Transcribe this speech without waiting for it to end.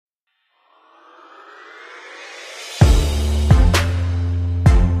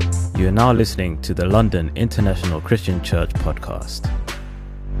You are now listening to the London International Christian Church podcast.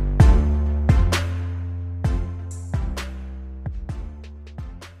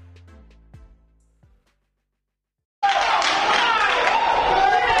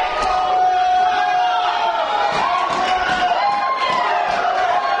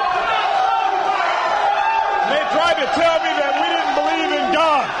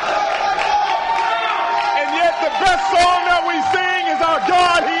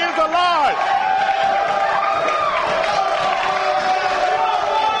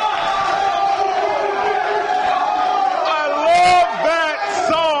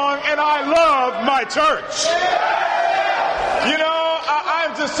 Church. You know,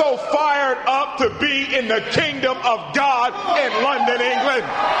 I'm just so fired up to be in the kingdom of God in London, England.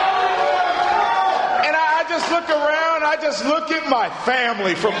 And I just look around, I just look at my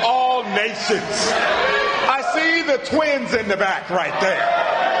family from all nations. I see the twins in the back right there.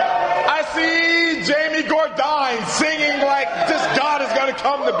 I see Jamie Gordine singing like just God is going to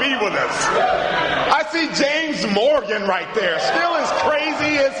come to be with us. I see James Morgan right there, still as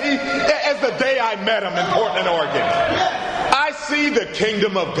crazy as the day I met him in Portland, Oregon. I see the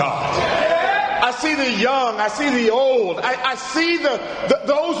kingdom of God. I see the young. I see the old. I see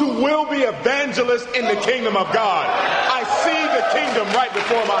those who will be evangelists in the kingdom of God. I see the kingdom right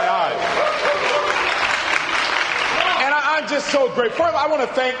before my eyes. And I'm just so grateful. First, I want to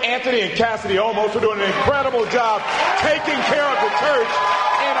thank Anthony and Cassidy Olmos for doing an incredible job taking care of the church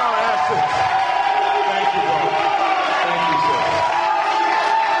in our absence. Thank you, brother. Thank you, sir.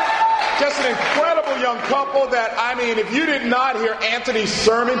 Just an incredible young couple that, I mean, if you did not hear Anthony's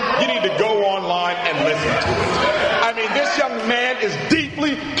sermon, you need to go online and listen to it. I mean, this young man is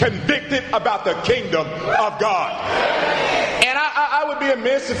deeply convicted about the kingdom of God. And I would be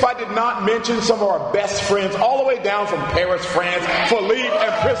amiss if I did not mention some of our best friends, all the way down from Paris, France, Philippe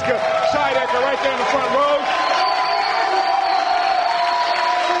and Priska Scheidecker right there in the front row.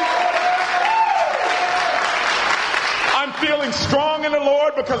 I'm feeling strong in the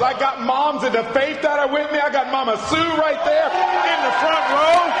Lord because I got moms in the faith that are with me. I got Mama Sue right there in the front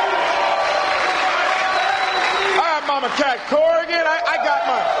row. I got Mama Cat Corrigan. I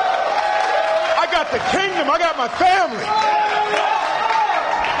got the kingdom. I got my family.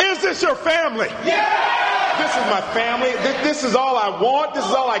 Is this your family? Yeah. This is my family. This is all I want. This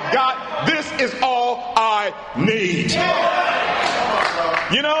is all I got. This is all I need.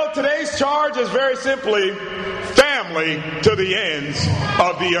 You know, today's charge is very simply family to the ends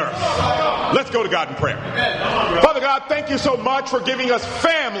of the earth. Let's go to God in prayer. Father God, thank you so much for giving us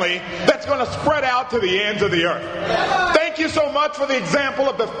family that's going to spread out to the ends of the earth. Thank you so much for the example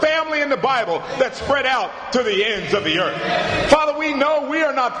of the family in the Bible that spread out to the ends of the earth. Father, we know we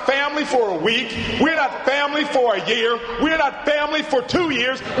are not family for a week. We're not family for a year. We're not family for 2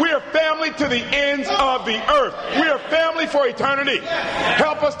 years. We are family to the ends of the earth. We are family for eternity.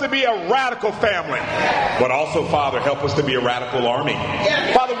 Help us to be a radical family. But also, Father, help us to be a radical army.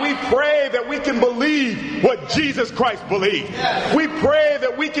 Father, we pray that we can believe what Jesus Christ believed. We pray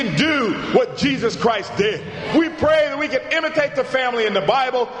that we can do what Jesus Christ did. We pray that we can imitate the family in the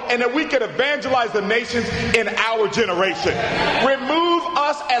Bible and that we can evangelize the nations in our generation. Remove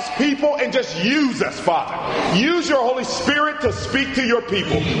us as people and just use us, Father. Use your Holy Spirit to speak to your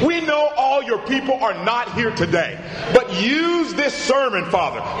people. We know all your people are not here today, but use this sermon,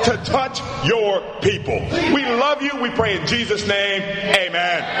 Father, to touch your people. We love you. We pray in Jesus' name.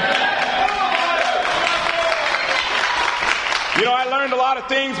 Amen. You know, I learned a lot of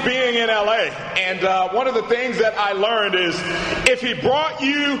things being in LA, and one of the things that I learned is if he brought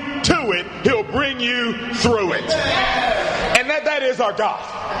you to it, he'll bring you through it. And that is our God.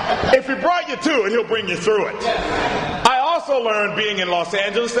 If he brought you to it, he'll bring you through it. I also learned being in Los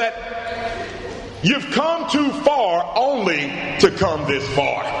Angeles that you've come too far only to come this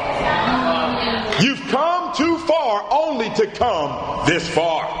far. You've come too far only to come this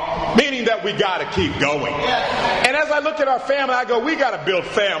far. Meaning that we got to keep going. And as I look at our family, I go, we got to build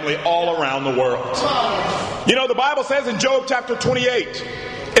family all around the world. You know, the Bible says in Job chapter 28,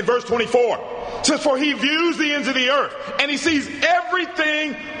 in verse 24, it says, for he views the ends of the earth, and he sees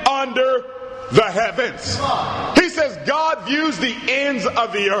everything under the heavens. He says God views the ends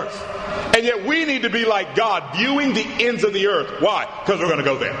of the earth. And yet we need to be like God, viewing the ends of the earth. Why? Because we're going to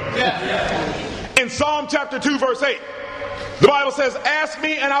go there. In Psalm chapter 2, verse 8, the Bible says, ask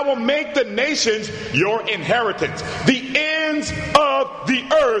me and I will make the nations your inheritance, the ends of the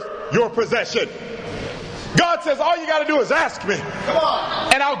earth your possession. God says all you got to do is ask me,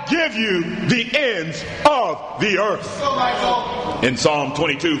 and I'll give you the ends of the earth. In Psalm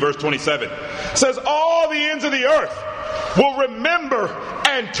 22, verse 27, it says all the ends of the earth will remember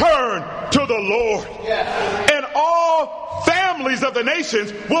and turn to the Lord. And all families of the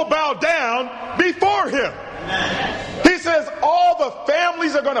nations will bow down before him. He says all the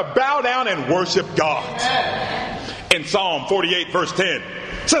families are going to bow down and worship God. In Psalm 48 verse 10,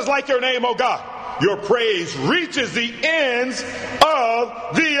 it says, like your name, O God, your praise reaches the ends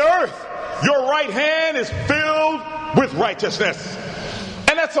of the earth. Your right hand is filled with righteousness.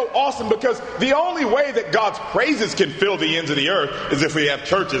 And that's so awesome, because the only way that God's praises can fill the ends of the earth is if we have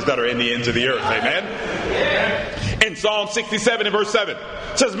churches that are in the ends of the earth. Amen. In Psalm 67 and verse 7,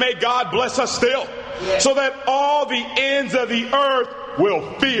 it says, may God bless us still, so that all the ends of the earth will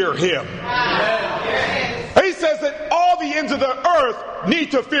fear him. He says that all the ends of the earth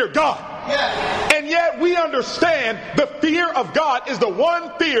need to fear God. And yet we understand the fear of God is the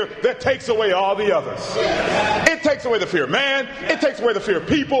one fear that takes away all the others. It takes away the fear of man. It takes away the fear of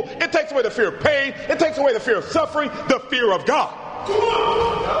people. It takes away the fear of pain. It takes away the fear of suffering. The fear of God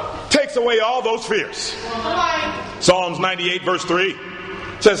takes away all those fears. Psalms 98 verse 3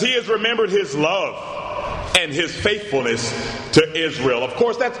 says, he has remembered his love and his faithfulness to Israel. Of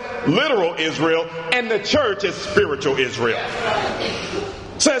course, that's literal Israel, and the church is spiritual Israel.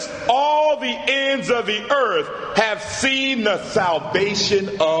 Says all the ends of the earth have seen the salvation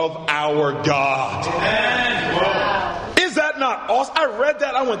of our God. Amen. Is that not awesome? I read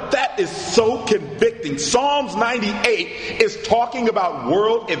that. I went, that is so convicting. Psalms 98 is talking about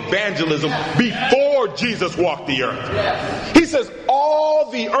world evangelism before Jesus walked the earth. He says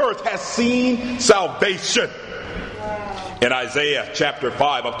all the earth has seen salvation. In Isaiah chapter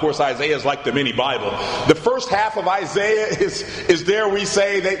 5, of course, Isaiah is like the mini Bible. The first half of Isaiah is there, we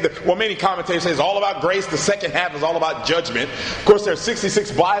say, many commentators say it's all about grace. The second half is all about judgment. Of course, there are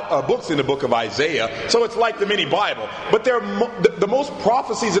 66 books in the book of Isaiah, so it's like the mini Bible. But the most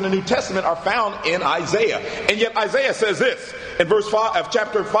prophecies in the New Testament are found in Isaiah. And yet Isaiah says this in verse 5 of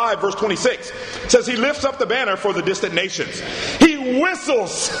chapter 5, verse 26. It says, he lifts up the banner for the distant nations. He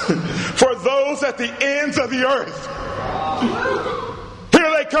whistles for those at the ends of the earth.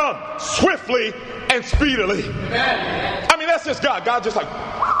 Here they come, swiftly and speedily. I mean, that's just God. God just like,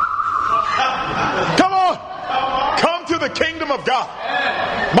 come on, come to the kingdom of God.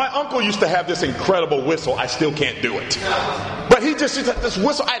 My uncle used to have this incredible whistle. I still can't do it. But he just this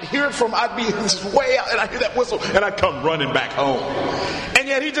whistle, I'd hear it I'd be way out, and I'd hear that whistle, and I'd come running back home. And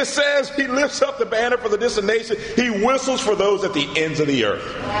yet he just says, he lifts up the banner for the distant nation. He whistles for those at the ends of the earth.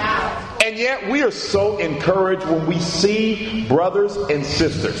 And yet we are so encouraged when we see brothers and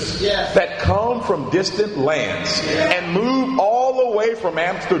sisters that come from distant lands and move all the way from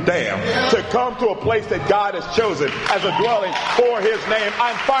Amsterdam to come to a place that God has chosen as a dwelling for his name.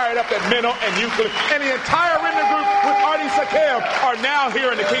 I'm fired up that Minnow and Euclid and the entire Render group with Artie Sakem are now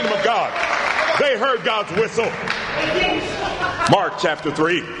here in the kingdom of God. They heard God's whistle. Mark chapter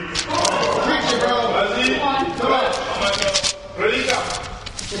 3.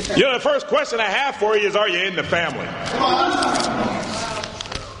 You know, the first question I have for you is, are you in the family?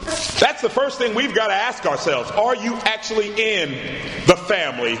 That's the first thing we've got to ask ourselves. Are you actually in the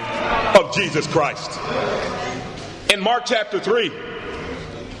family of Jesus Christ? In Mark chapter 3,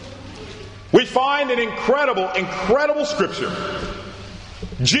 we find an incredible scripture.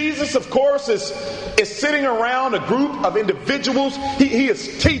 Jesus, of course, is sitting around a group of individuals. He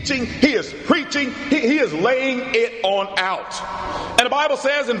is teaching, he is preaching, he is laying it on out. And the Bible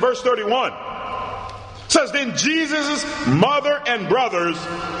says in verse 31, says, then Jesus' mother and brothers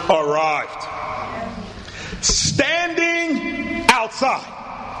arrived, standing outside.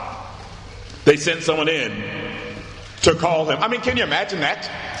 They sent someone in to call him. I mean, can you imagine that?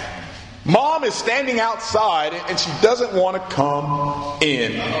 Mom is standing outside and she doesn't want to come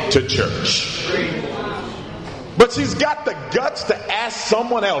in to church. But she's got the guts to ask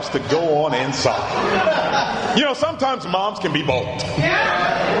someone else to go on inside. You know, sometimes moms can be bold.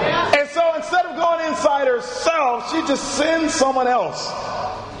 And so instead of going inside herself, she just sends someone else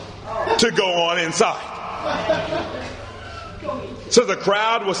to go on inside. So the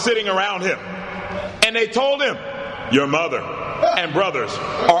crowd was sitting around him. And they told him, your mother and brothers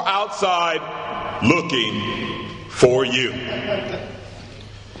are outside looking for you. And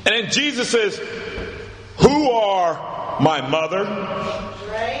then Jesus says, who are my mother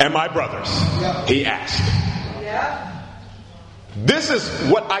and my brothers? He asked. This is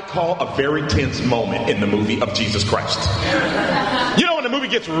what I call a very tense moment in the movie of Jesus Christ. You know, when the movie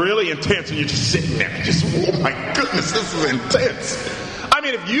gets really intense and you're just sitting there, just, oh my goodness, this is intense. I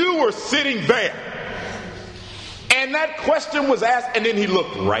mean, if you were sitting there and that question was asked, and then he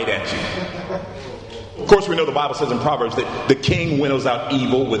looked right at you. Of course, we know the Bible says in Proverbs that the king winnows out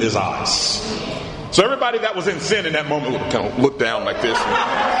evil with his eyes. So everybody that was in sin in that moment would kind of look down like this.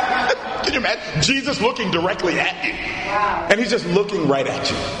 Can you imagine? Jesus looking directly at you. And he's just looking right at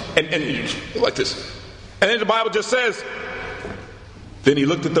you. And like this. And then the Bible just says, then he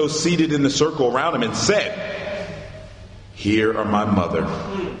looked at those seated in the circle around him and said, here are my mother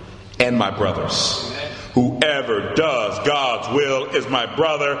and my brothers. Whoever does God's will is my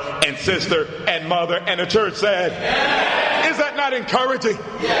brother and sister and mother. And the church said, is that not encouraging?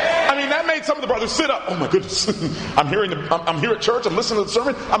 I mean, that made some of the brothers sit up. Oh my goodness. I'm here at church. I'm listening to the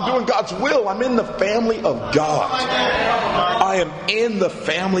sermon. I'm doing God's will. I'm in the family of God. I am in the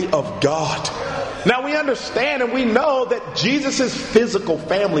family of God. Now we understand and we know that Jesus' physical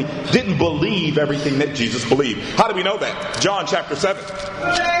family didn't believe everything that Jesus believed. How do we know that? John chapter 7.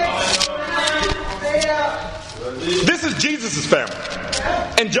 This is Jesus' family.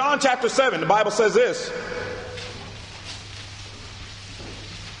 In John chapter 7, the Bible says this.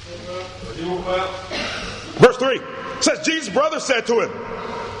 Verse 3 says, Jesus' brother said to him,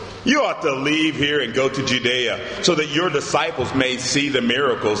 you ought to leave here and go to Judea so that your disciples may see the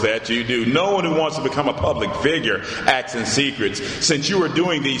miracles that you do. No one who wants to become a public figure acts in secrets. Since you are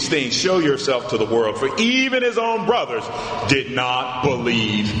doing these things, show yourself to the world. For even his own brothers did not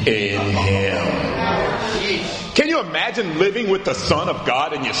believe in him. Can you imagine living with the Son of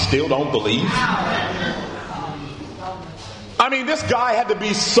God and you still don't believe? I mean, this guy had to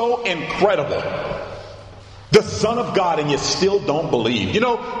be so incredible. The Son of God, and you still don't believe. You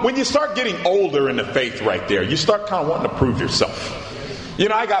know, when you start getting older in the faith right there, you start kind of wanting to prove yourself. You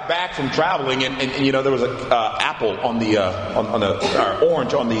know, I got back from traveling, and you know, there was an apple on the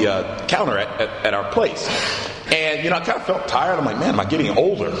orange on the counter at our place. And, you know, I kind of felt tired. I'm like, man, am I getting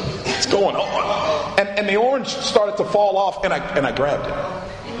older? What's going on? And the orange started to fall off, and I grabbed it.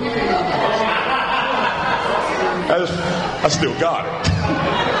 I still got it.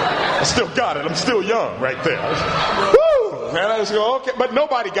 I still got it. I'm still young right there. Woo! And I just go, okay. But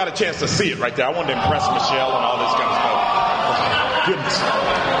nobody got a chance to see it right there. I wanted to impress Michelle and all this kind of stuff. Oh, goodness.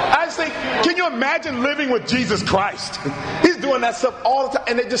 I just think, can you imagine living with Jesus Christ? He's doing that stuff all the time,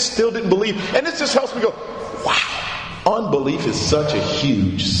 and they just still didn't believe. And this just helps me go, wow. Unbelief is such a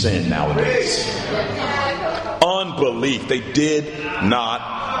huge sin nowadays. Unbelief. They did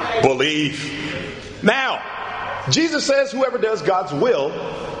not believe. Now, Jesus says whoever does God's will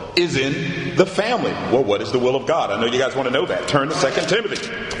is in the family. Well, what is the will of God? I know you guys want to know that. Turn to 2 Timothy.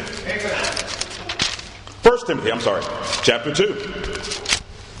 1 Timothy, chapter 2.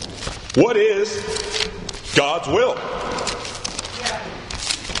 What is God's will?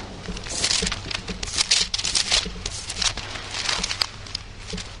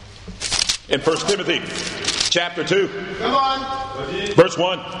 In 1 Timothy chapter 2, verse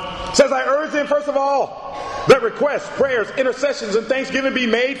 1, says, I urge them first of all that requests, prayers, intercessions, and thanksgiving be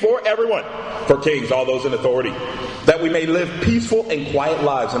made for everyone, for kings, all those in authority, that we may live peaceful and quiet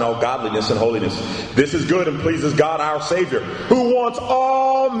lives in all godliness and holiness. This is good and pleases God our Savior, who wants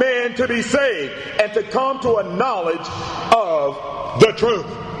all men to be saved and to come to a knowledge of the truth.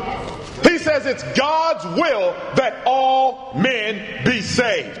 He says it's God's will that all men be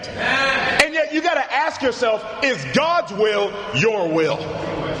saved. And yet you got to ask yourself, is God's will your will?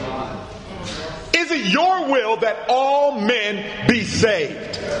 Is it your will that all men be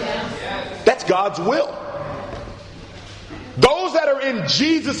saved? That's God's will. Those that are in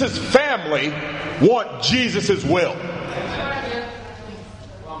Jesus' family want Jesus' will.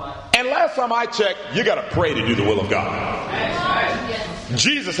 And last time I checked, you got to pray to do the will of God.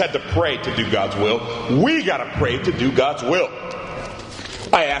 Jesus had to pray to do God's will. We got to pray to do God's will.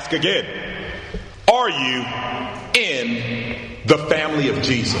 I ask again, are you in the family of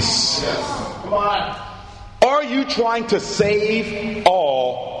Jesus? Are you trying to save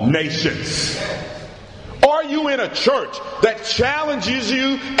all nations? Are you in a church that challenges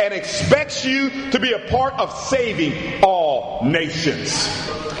you and expects you to be a part of saving all nations?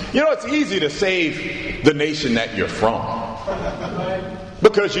 You know, it's easy to save the nation that you're from,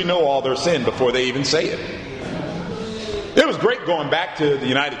 because you know all their sin before they even say it. It was great going back to the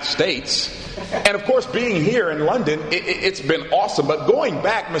United States. And of course, being here in London, it's been awesome. But going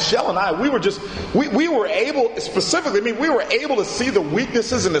back, Michelle and I, we were able to see the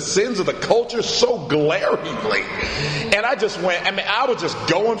weaknesses and the sins of the culture so glaringly. And I was just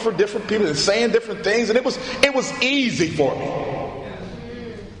going for different people and saying different things, and it was easy for me.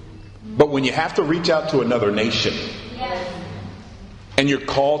 But when you have to reach out to another nation, and you're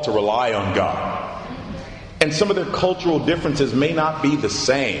called to rely on God, and some of their cultural differences may not be the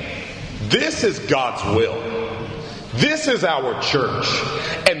same, this is God's will. This is our church.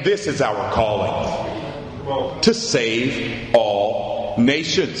 And this is our calling. To save all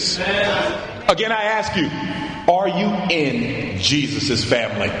nations. Again, I ask you, are you in Jesus'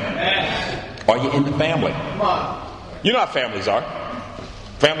 family? Are you in the family? You know how families are.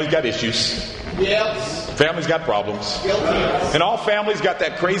 Families got issues. Families got problems. And all families got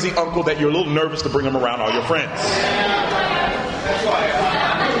that crazy uncle that you're a little nervous to bring them around all your friends.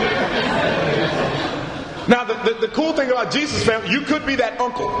 Now, the cool thing about Jesus' family, you could be that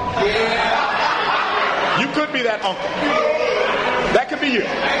uncle. You could be that uncle. That could be you.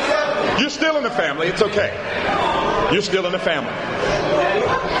 You're still in the family. It's okay. You're still in the family.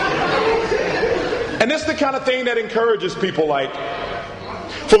 And this is the kind of thing that encourages people like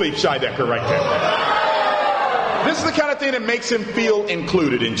Philippe Scheidecker right there. This is the kind of thing that makes him feel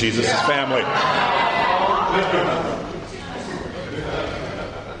included in Jesus' family.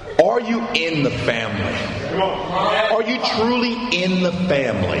 Are you in the family? Are you truly in the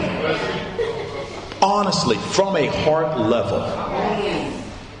family? Honestly, from a heart level.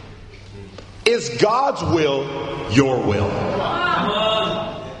 Is God's will your will?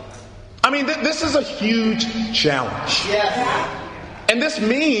 I mean, this is a huge challenge. And this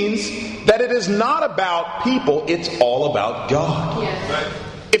means that it is not about people, it's all about God.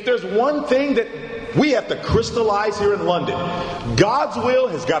 If there's one thing that we have to crystallize here in London, God's will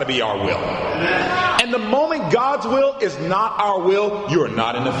has got to be our will. And the moment God's will is not our will, you are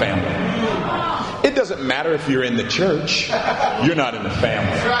not in the family. It doesn't matter if you're in the church, you're not in the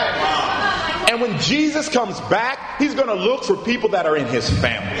family. And when Jesus comes back, he's going to look for people that are in his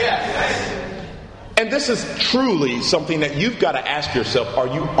family. And this is truly something that you've got to ask yourself. Are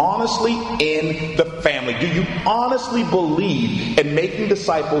you honestly in the family? Do you honestly believe in making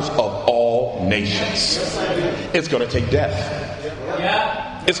disciples of all nations? It's going to take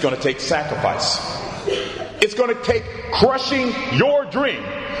death. It's going to take sacrifice. It's going to take crushing your dream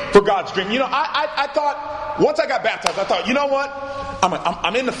for God's dream. You know, I thought, once I got baptized, I thought, you know what?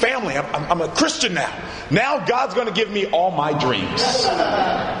 I'm in the family. I'm a Christian now. Now God's going to give me all my dreams.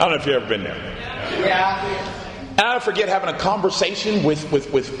 I don't know if you've ever been there. And I'll never forget having a conversation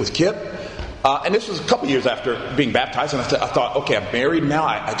with Kip. And this was a couple years after being baptized. And I thought, okay, I'm married now.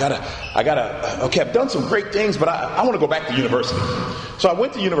 I gotta, okay, I've done some great things, but I want to go back to university. So I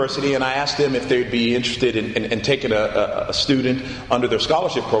went to university and I asked them if they'd be interested in taking a student under their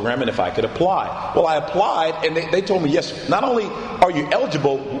scholarship program and if I could apply. Well, I applied and they told me, yes, not only are you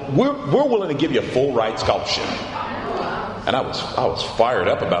eligible, we're willing to give you a full ride scholarship. And I was fired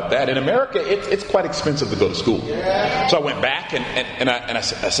up about that. In America, it's quite expensive to go to school. So I went back and I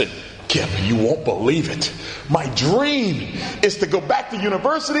said, Kip, you won't believe it. My dream is to go back to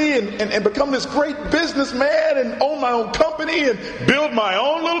university and become this great businessman and own my own company and build my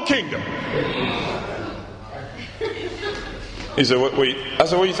own little kingdom. He said, wait. I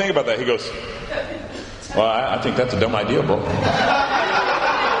said, what do you think about that? He goes, well, I think that's a dumb idea, bro.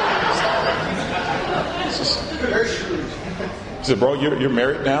 He said, bro, you're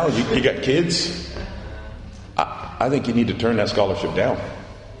married now. You got kids. I think you need to turn that scholarship down.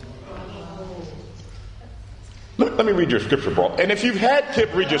 Let me read your scripture, bro. And if you've had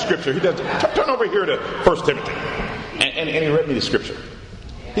Kip read your scripture, he does. Turn over here to 1 Timothy. And he read me the scripture.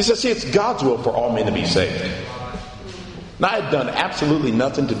 He says, see, it's God's will for all men to be saved. Now, I had done absolutely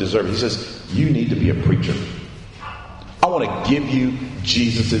nothing to deserve it. He says, you need to be a preacher. I want to give you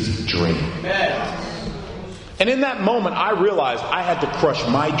Jesus' dream. And in that moment, I realized I had to crush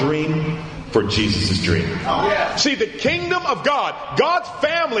my dream for Jesus' dream. See, the kingdom of God, God's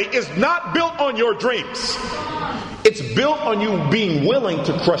family, is not built on your dreams. It's built on you being willing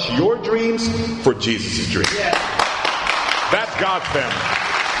to crush your dreams for Jesus' dream. That's God's family.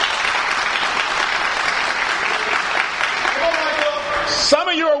 Some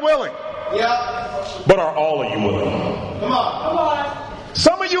of you are willing. But are all of you willing? Come on.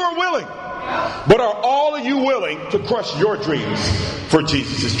 Some of you are willing. But are all of you willing to crush your dreams for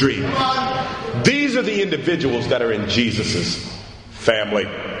Jesus' dream? These are the individuals that are in Jesus' family.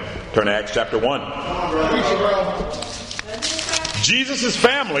 Turn to Acts chapter 1. Jesus'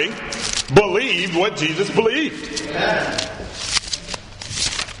 family believed what Jesus believed.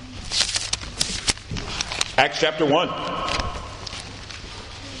 Acts chapter 1.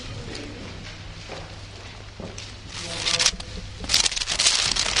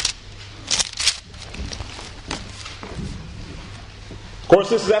 Of course,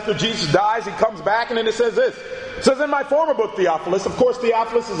 this is after Jesus dies. He comes back, and then it says this. It says, in my former book, Theophilus. Of course,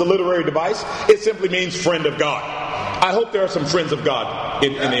 Theophilus is a literary device. It simply means friend of God. I hope there are some friends of God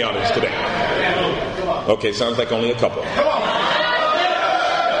in the audience today. Okay, sounds like only a couple. You're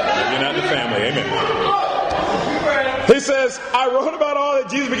not in the family. Amen. He says, I wrote about all that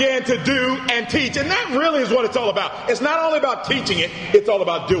Jesus began to do and teach. And that really is what it's all about. It's not only about teaching it, it's all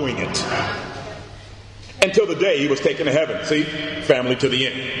about doing it. until the day he was taken to heaven. See? Family to the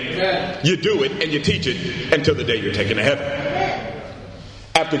end. Amen. You do it and you teach it until the day you're taken to heaven.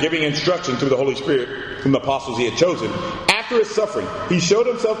 After giving instruction through the Holy Spirit from the apostles he had chosen, after his suffering, he showed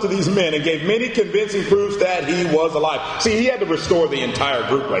himself to these men and gave many convincing proofs that he was alive. See, he had to restore the entire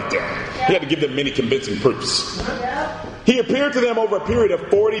group right there. He had to give them many convincing proofs. He appeared to them over a period of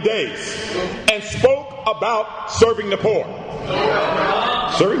 40 days and spoke about serving the poor.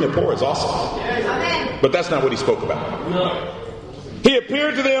 Serving the poor is awesome. But that's not what he spoke about. He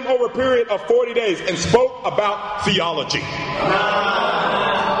appeared to them over a period of 40 days and spoke about theology.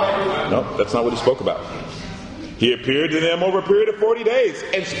 No, that's not what he spoke about. He appeared to them over a period of 40 days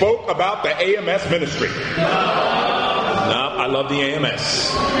and spoke about the AMS ministry. No, I love the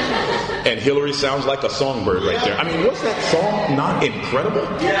AMS. And Hillary sounds like a songbird right there. I mean, was that song not incredible?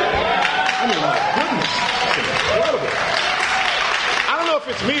 I mean, my goodness, that's incredible. I don't know if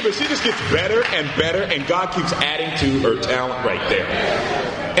it's me, but she just gets better and better, and God keeps adding to her talent right there.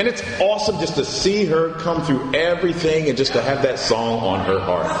 And it's awesome just to see her come through everything and just to have that song on her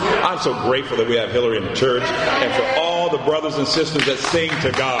heart. I'm so grateful that we have Hillary in the church and for all the brothers and sisters that sing to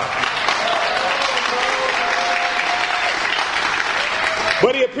God.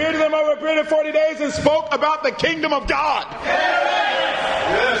 But he appeared to them over a period of 40 days and spoke about the kingdom of God.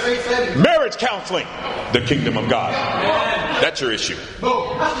 Marriage counseling, the kingdom of God. That's your issue.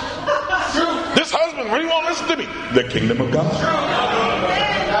 This husband really won't listen to me. The kingdom of God.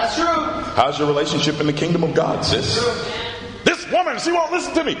 That's true. How's your relationship in the kingdom of God, sis? This woman, she won't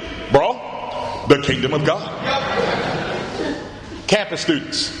listen to me. Bro, the kingdom of God. Campus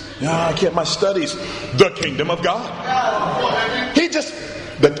students. I can't, my studies. The kingdom of God. He just,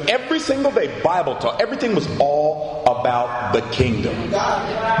 every single day, Bible talk, everything was all about the kingdom.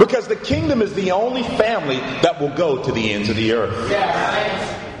 Because the kingdom is the only family that will go to the ends of the earth.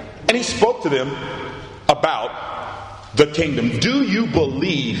 And he spoke to them about the kingdom. Do you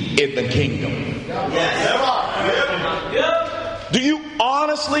believe in the kingdom? Do you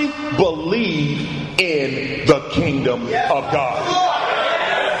honestly believe in the kingdom of God?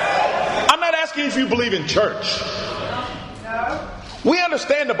 I'm not asking if you believe in church. We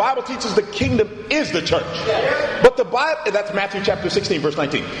understand the Bible teaches the kingdom is the church. But the Bible, that's Matthew chapter 16, verse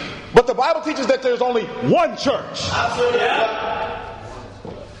 19. But the Bible teaches that there's only one church.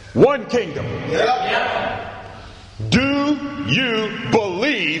 One kingdom. Do you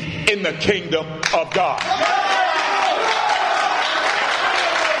believe in the kingdom of God?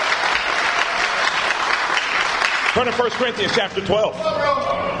 Turn to 1 Corinthians chapter 12.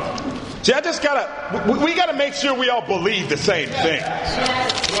 See, we gotta make sure we all believe the same thing.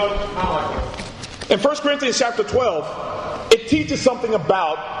 In 1 Corinthians chapter 12, it teaches something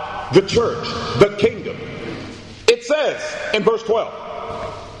about the church, the kingdom. It says in verse 12,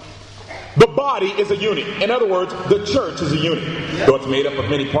 the body is a unit. In other words, the church is a unit. Though it's made up of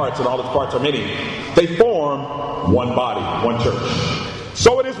many parts and all its parts are many, they form one body, one church.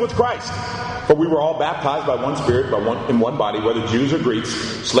 So it is with Christ. For we were all baptized by one Spirit, in one body, whether Jews or Greeks,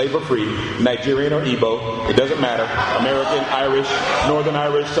 slave or free, Nigerian or Igbo, it doesn't matter. American, Irish, Northern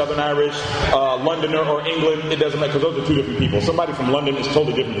Irish, Southern Irish, Londoner or England, it doesn't matter, because those are two different people. Somebody from London is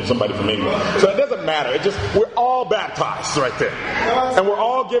totally different than somebody from England. So it doesn't matter. We're all baptized right there. And we're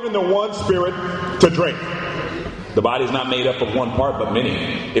all given the one Spirit to drink. The body is not made up of one part, but many.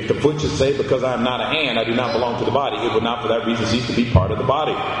 If the foot should say, because I am not a hand, I do not belong to the body, it would not for that reason cease to be part of the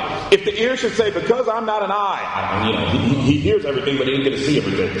body. If the ear should say, because I'm not an eye, he hears everything, but he ain't going to see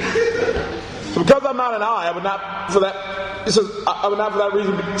everything. So because I'm not an eye, I would not for that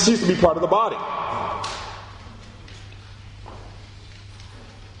reason cease to be part of the body.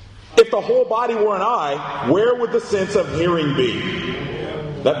 If the whole body were an eye, where would the sense of hearing be?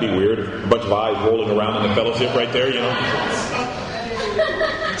 That'd be weird. A bunch of eyes rolling around in the fellowship right there,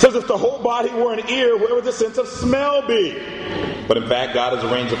 It says if the whole body were an ear, where would the sense of smell be? But in fact, God has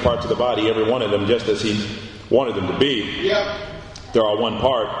arranged the parts of the body, every one of them, just as He wanted them to be. There are one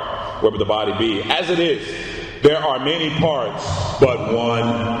part, where would the body be? As it is, there are many parts, but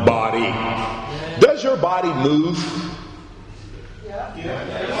one body. Does your body move?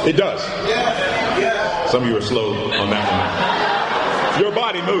 It does. Some of you are slow on that one. Your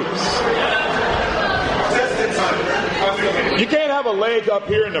body moves. You can't have a leg up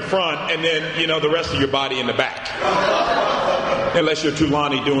here in the front and then, the rest of your body in the back. Unless you're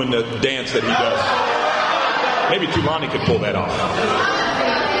Tulani doing the dance that he does. Maybe Tulani could pull that off.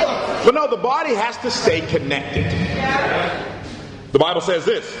 But no, the body has to stay connected. The Bible says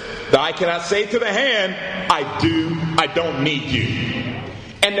this, the eye cannot say to the hand, I don't need you.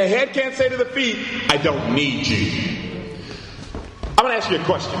 And the head can't say to the feet, I don't need you. I'm going to ask you a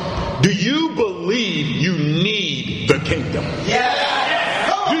question. Do you believe you need the kingdom?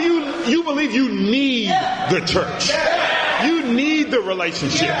 Do you believe you need the church? You need the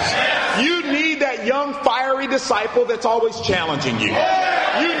relationships. You need that young fiery disciple that's always challenging you.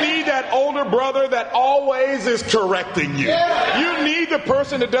 You need that older brother that always is correcting you. You need the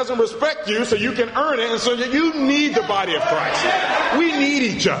person that doesn't respect you so you can earn it, and so you need the body of Christ. We need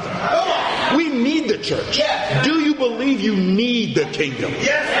each other. We need the church. Do you believe you need the kingdom?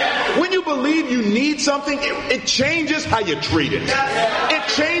 When you believe you need something, it changes how you treat it. It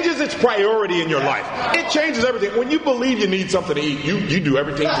changes its priority in your life. It changes everything. When you believe you need something to eat, you do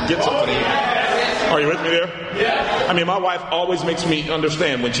everything to get something to eat. Are you with me there? I mean, my wife always makes me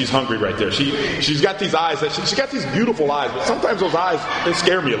understand when she's hungry right there. She's got these eyes that she's got these beautiful eyes, but sometimes those eyes, they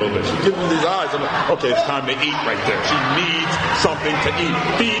scare me a little bit. She gives me these eyes. I'm like, okay, it's time to eat right there. She needs something to eat.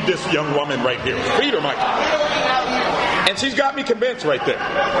 Feed this young woman right here. Feed her, Michael. And she's got me convinced right there.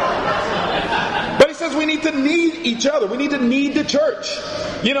 But he says we need to need each other. We need to need the church.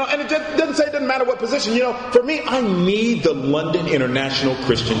 You know, and it doesn't say it doesn't matter what position. You know, for me, I need the London International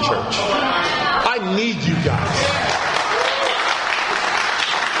Christian Church. I need you guys.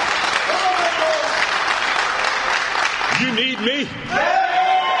 You need me.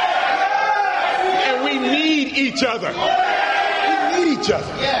 And we need each other. We need each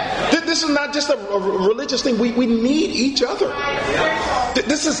other. This is not just a religious thing. We need each other.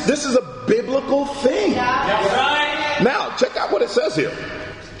 This is a biblical thing. Now, check out what it says here.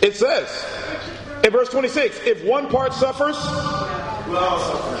 It says, in verse 26, if one part suffers,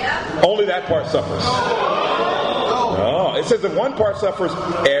 only that part suffers. Oh, it says if one part suffers,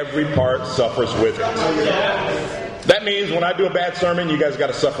 every part suffers with it. That means when I do a bad sermon, you guys got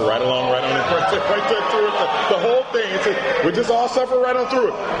to suffer right along, right on it, right there through it, the whole thing. We just all suffer right on through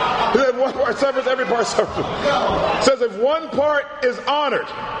it. If one part suffers, every part suffers. It says if one part is honored,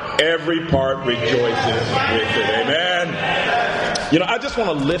 every part rejoices with it. Amen. You know, I just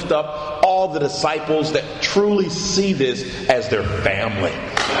want to lift up all the disciples that truly see this as their family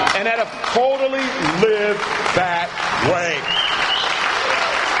and that have totally lived that way.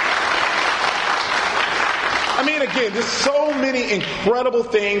 I mean, again, there's so many incredible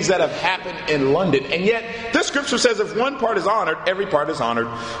things that have happened in London, and yet this scripture says if one part is honored, every part is honored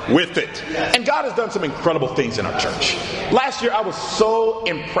with it. And God has done some incredible things in our church. Last year, I was so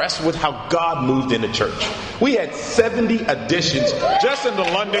impressed with how God moved in the church. We had 70 additions just in the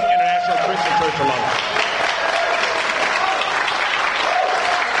London International Christian Church alone.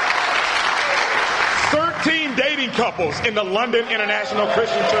 Dating couples in the London International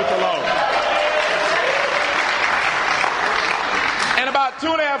Christian Church alone. And about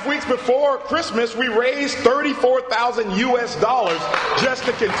 2.5 weeks before Christmas, we raised $34,000 US just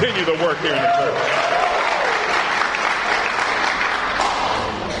to continue the work here in the church.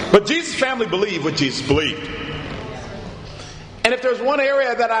 But Jesus' family believed what Jesus believed. And if there's one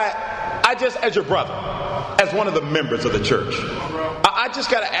area that I just, as your brother, as one of the members of the church, I just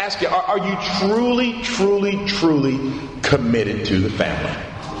got to ask you, are you truly, truly, truly committed to the family?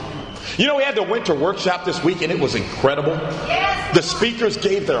 You know, we had the winter workshop this week, and it was incredible. The speakers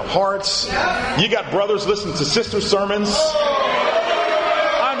gave their hearts. You got brothers listening to sister sermons.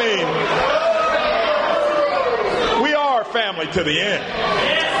 I mean, we are family to the end.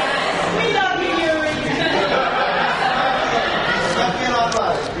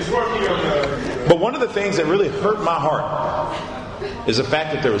 But one of the things that really hurt my heart is the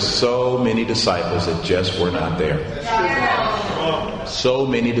fact that there were so many disciples that just were not there. So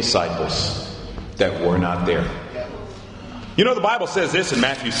many disciples that were not there. You know, the Bible says this in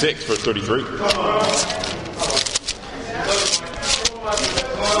Matthew 6, verse 33.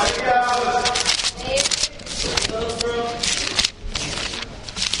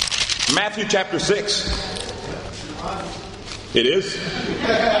 Matthew chapter 6. It is.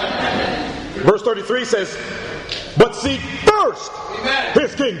 Verse 33 says, but seek first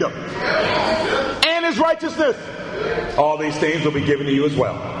his kingdom and his righteousness. All these things will be given to you as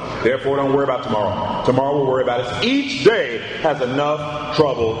well. Therefore, don't worry about tomorrow. Tomorrow will worry about it. Each day has enough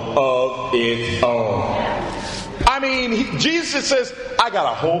trouble of its own. I mean, Jesus says, I got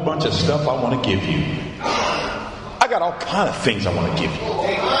a whole bunch of stuff I want to give you. I got all kinds of things I want to give you.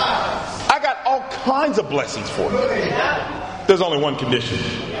 I got all kinds of blessings for you. There's only one condition.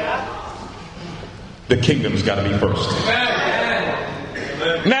 The kingdom's got to be first.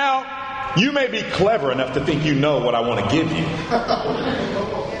 Now, you may be clever enough to think you know what I want to give you.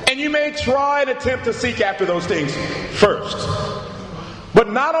 And you may try and attempt to seek after those things first. But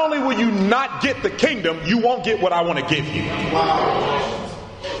not only will you not get the kingdom, you won't get what I want to give you.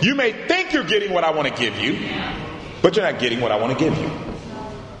 You may think you're getting what I want to give you, but you're not getting what I want to give you.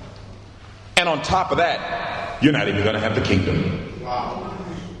 And on top of that, you're not even going to have the kingdom. Wow.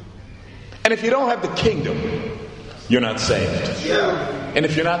 And if you don't have the kingdom, you're not saved. Yeah. And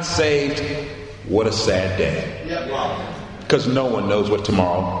if you're not saved, what a sad day. Because no one knows what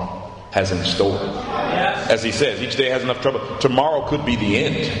tomorrow has in store. As he says, each day has enough trouble. Tomorrow could be the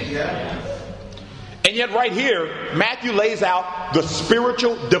end. And yet right here, Matthew lays out the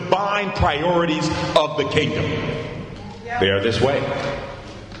spiritual, divine priorities of the kingdom. They are this way.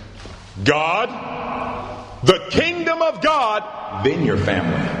 God, the kingdom of God, then your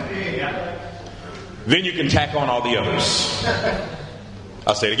family. Then you can tack on all the others.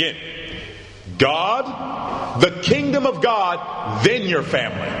 I'll say it again. God, the kingdom of God, then your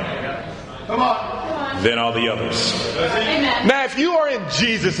family. Come on. Then all the others. Amen. Now, if you are in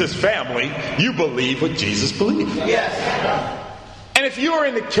Jesus' family, you believe what Jesus believed. Yes. And if you are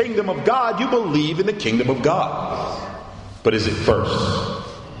in the kingdom of God, you believe in the kingdom of God. But is it first?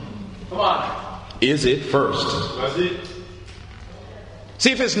 Come on. Is it first? Was it?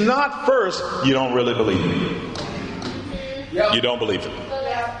 See, if it's not first, you don't really believe it. Yep. You don't believe it.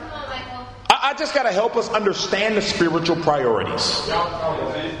 I just got to help us understand the spiritual priorities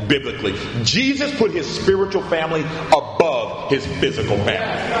biblically. Jesus put his spiritual family above his physical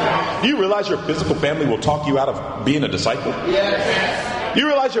family. You realize your physical family will talk you out of being a disciple? Yes. You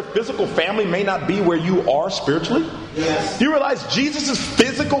realize your physical family may not be where you are spiritually? Yes. You realize Jesus'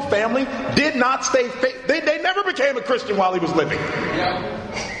 physical family did not stay faithful. They never became a Christian while he was living.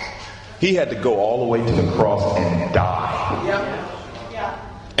 Yep. He had to go all the way to the cross and die. Yep.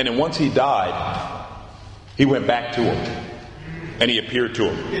 And then once he died, he went back to him. And he appeared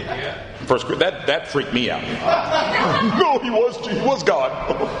to him. First, that freaked me out. No, he was God.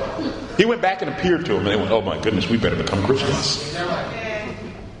 He went back and appeared to him. And they went, oh my goodness, we better become Christians.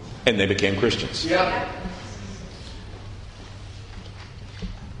 And they became Christians.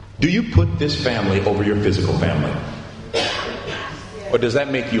 Do you put this family over your physical family? Or does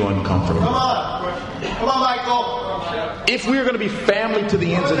that make you uncomfortable? Come on, Michael. If we're going to be family to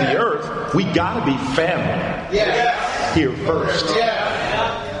the ends of the earth, we got to be family here first.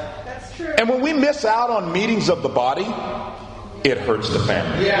 That's true. And when we miss out on meetings of the body, it hurts the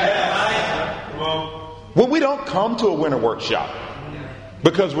family. When we don't come to a winter workshop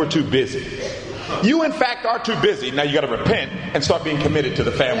because we're too busy. You, in fact, are too busy. Now you got to repent and start being committed to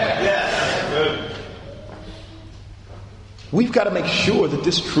the family. We've got to make sure that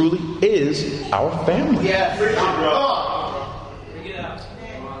this truly is our family.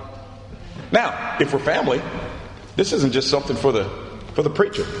 Now, if we're family, this isn't just something for the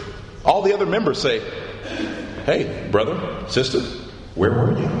preacher. All the other members say, hey, brother, sister, where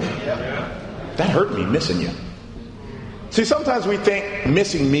were you? That hurt me missing you. See, sometimes we think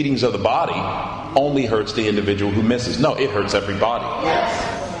missing meetings of the body only hurts the individual who misses. No, it hurts everybody.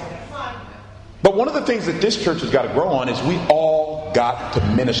 But one of the things that this church has got to grow on is we all got to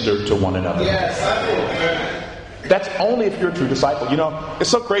minister to one another. That's only if you're a true disciple. You know, it's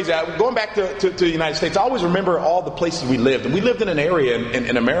so crazy. Going back to the United States, I always remember all the places we lived. And we lived in an area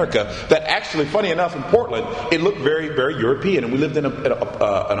in America that actually, funny enough, in Portland, it looked very, very European. And we lived in an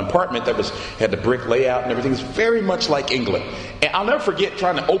apartment that had the brick layout and everything. It was very much like England. And I'll never forget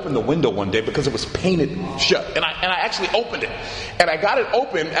trying to open the window one day because it was painted shut. And I actually opened it. And I got it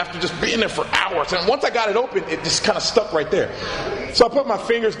open after just being there for hours. And once I got it open, it just kind of stuck right there. So I put my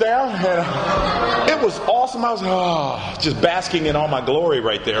fingers down, and it was awesome. I was just basking in all my glory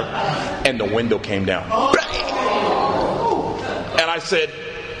right there. And the window came down. Bang! And I said,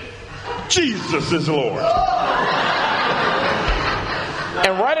 Jesus is Lord.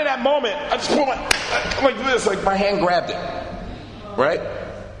 And right in that moment, I just put like this, like my hand grabbed it. Right?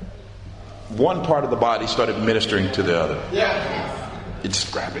 One part of the body started ministering to the other. It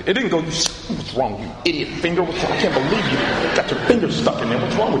just grabbed it. It didn't go, what's wrong, you idiot finger? I can't believe you got your finger stuck in there.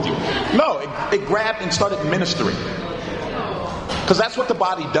 What's wrong with you? No, it grabbed and started ministering. Because that's what the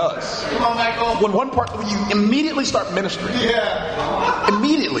body does. Come on, Michael. When you immediately start ministering.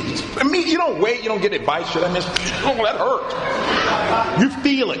 Immediately. You don't wait. You don't get advice. Should I minister? Oh, that hurt. You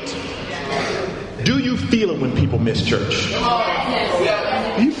feel it. Do you feel it when people miss church?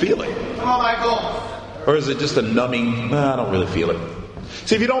 Do you feel it? Come on, Michael. Or is it just a numbing, I don't really feel it.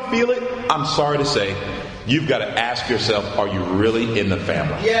 See, if you don't feel it, I'm sorry to say, you've got to ask yourself, are you really in the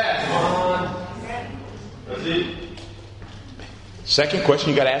family? Second question,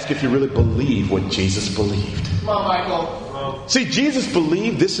 you got to ask if you really believe what Jesus believed. Come on, Michael. See, Jesus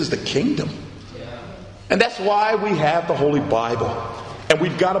believed this is the kingdom. And that's why we have the Holy Bible. And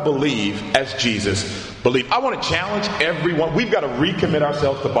we've got to believe, as Jesus, believe. I want to challenge everyone. We've got to recommit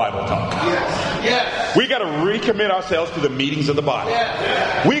ourselves to Bible talk. Yes. We got to recommit ourselves to the meetings of the body.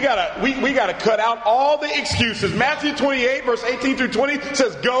 Yes. We got to cut out all the excuses. Matthew 28 verse 18 through 20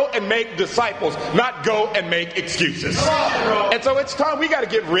 says go and make disciples, not go and make excuses. And so it's time we got to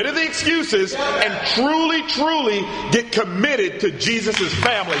get rid of the excuses and truly get committed to Jesus'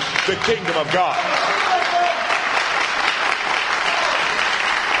 family, the kingdom of God.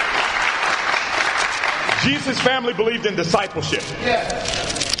 Jesus' family believed in discipleship.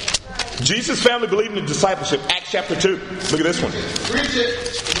 Jesus' family believed in discipleship. Acts chapter 2. Look at this one.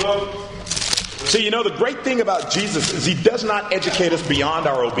 See, you know, the great thing about Jesus is he does not educate us beyond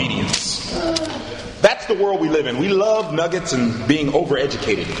our obedience. That's the world we live in. We love nuggets and being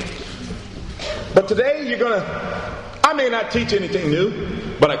overeducated. But today I may not teach anything new,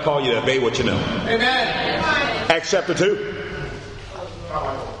 but I call you to obey what you know. Amen. Acts chapter 2.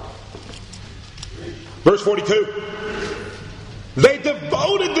 Verse 42. They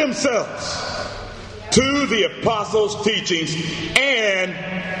devoted themselves to the apostles' teachings and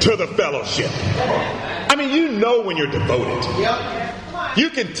to the fellowship. I mean, you know when you're devoted. You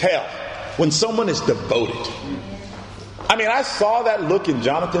can tell when someone is devoted. I mean, I saw that look in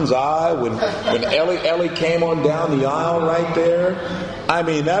Jonathan's eye when Ellie came on down the aisle right there. I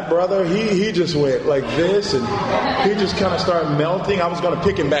mean, that brother, he just went like this, and he just kind of started melting. I was going to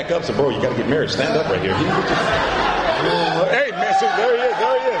pick him back up. So, bro, you got to get married. Stand up right here. Hey, man, see, there he is.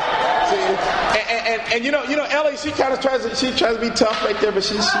 See, and you know, Ellie, she kind of tries to be tough right there, but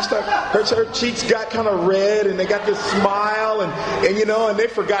her cheeks got kind of red, and they got this smile, and you know, and they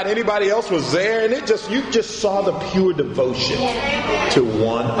forgot anybody else was there, and you just saw the pure devotion to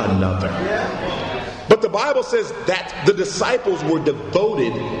one another. But the Bible says that the disciples were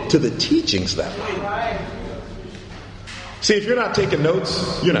devoted to the teachings that way. See, if you're not taking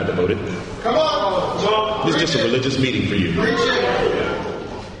notes, you're not devoted. Come on. This is just a religious meeting for you.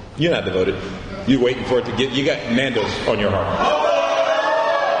 You're not devoted. You're waiting for it to get. You got Nando's on your heart.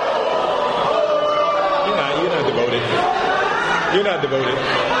 You're not devoted. You're not devoted.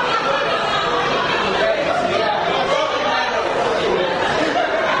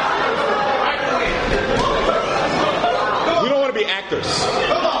 We don't want to be actors.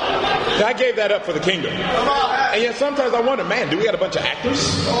 I gave that up for the kingdom. And yet sometimes I wonder, man, do we got a bunch of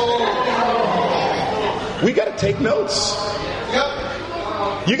actors? We got to take notes.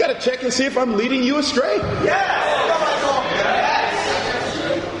 You got to check and see if I'm leading you astray.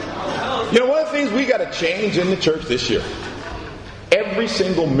 You know, one of the things we got to change in the church this year, every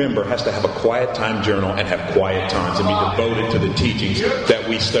single member has to have a quiet time journal and have quiet times and be devoted to the teachings that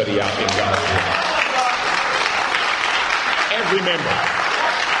we study out in God's Word. Every member.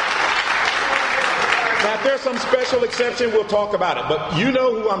 Now, if there's some special exception, we'll talk about it. But you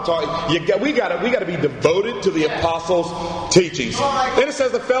know who I'm talking. We got to be devoted to the apostles' teachings. Then it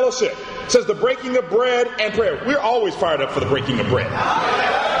says the fellowship. It says the breaking of bread and prayer. We're always fired up for the breaking of bread.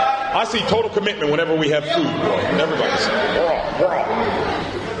 I see total commitment whenever we have food. Everybody's we're all.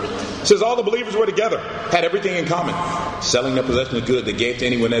 It says all the believers were together, had everything in common, selling their possession of good they gave to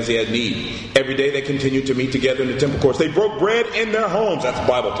anyone as he had need. Every day they continued to meet together in the temple courts. They broke bread in their homes. That's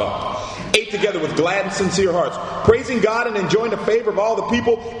Bible talk. Ate together with glad and sincere hearts, praising God and enjoying the favor of all the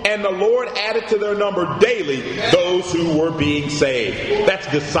people. And the Lord added to their number daily those who were being saved. That's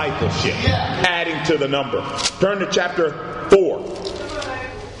discipleship, adding to the number. Turn to chapter 4.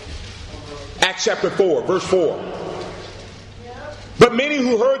 Acts chapter 4, verse 4. But many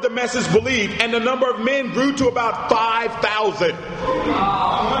who heard the message believed, and the number of men grew to about 5,000.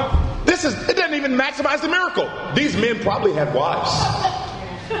 It doesn't even maximize the miracle. These men probably had wives.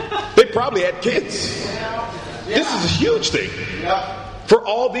 They probably had kids. This is a huge thing. For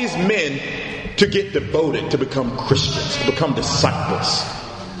all these men to get devoted, to become Christians, to become disciples.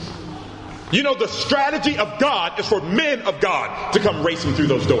 You know, the strategy of God is for men of God to come racing through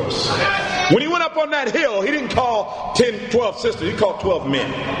those doors. When he went up on that hill, he didn't call 10, 12 sisters. He called 12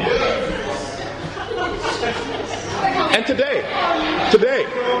 men. And today,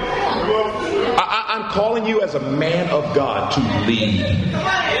 I'm calling you as a man of God to lead.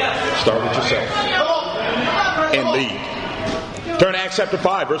 Start with yourself and lead. Turn to Acts chapter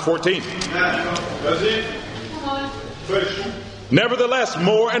 5, verse 14. Nevertheless,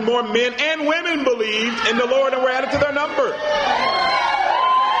 more and more men and women believed in the Lord and were added to their number.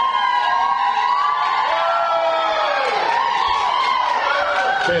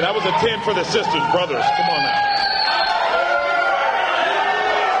 Okay, that was a 10 for the sisters, brothers. Come on now.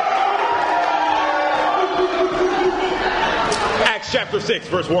 Acts chapter 6,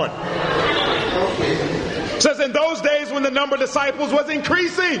 verse 1. It says in those days when the number of disciples was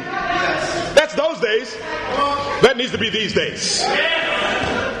increasing. That's those days. That needs to be these days.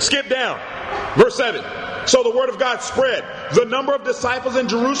 Skip down. Verse 7. So the word of God spread. The number of disciples in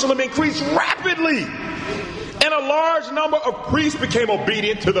Jerusalem increased rapidly. And a large number of priests became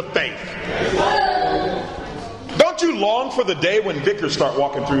obedient to the faith. Don't you long for the day when vicars start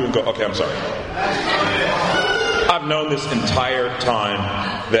walking through and go, okay, I'm sorry. I've known this entire time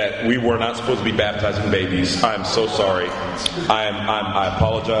that we were not supposed to be baptizing babies. I'm so sorry. I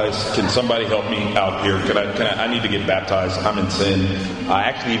apologize. Can somebody help me out here? I need to get baptized. I'm in sin. I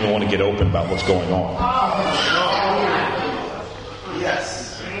actually even want to get open about what's going on.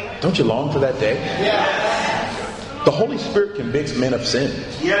 Yes. Don't you long for that day? Yes. The Holy Spirit convicts men of sin.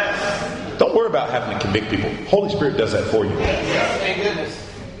 Yes. Don't worry about having to convict people. Holy Spirit does that for you. Yes. Thank goodness.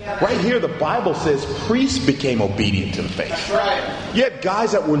 Right here, the Bible says priests became obedient to the faith. That's right. You had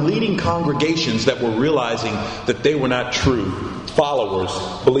guys that were leading congregations that were realizing that they were not true followers,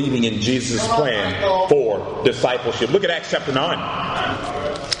 believing in Jesus' plan for discipleship. Look at Acts chapter 9.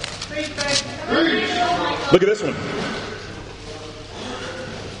 Look at this one.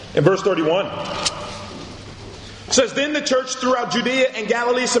 In verse 31. It says, then the church throughout Judea and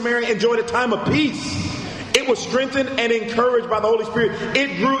Galilee, Samaria enjoyed a time of peace. It was strengthened and encouraged by the Holy Spirit.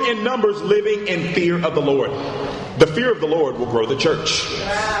 It grew in numbers, living in fear of the Lord. The fear of the Lord will grow the church.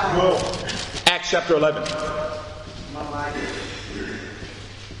 Wow. Acts chapter 11.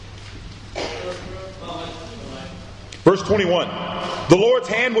 Verse 21. The Lord's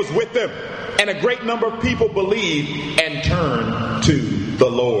hand was with them, and a great number of people believed and turned to the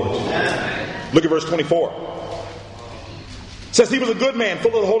Lord. Look at verse 24. It says he was a good man,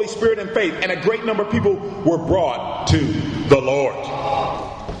 full of the Holy Spirit and faith, and a great number of people were brought to the Lord.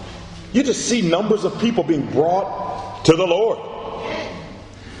 You just see numbers of people being brought to the Lord.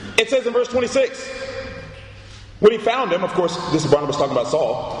 It says in verse 26, when he found him, of course, this is Barnabas talking about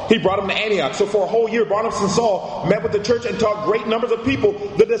Saul, he brought him to Antioch. So for a whole year, Barnabas and Saul met with the church and taught great numbers of people.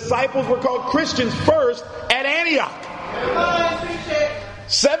 The disciples were called Christians first at Antioch.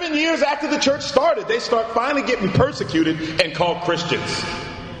 7 years after the church started, they start finally getting persecuted and called Christians.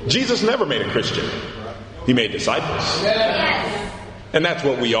 Jesus never made a Christian. He made disciples. And that's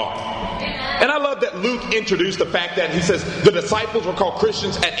what we are. And I love that Luke introduced the fact that he says the disciples were called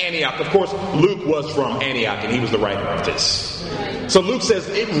Christians at Antioch. Of course, Luke was from Antioch and he was the writer of this. So Luke says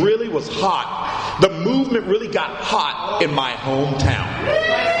it really was hot. The movement really got hot in my hometown.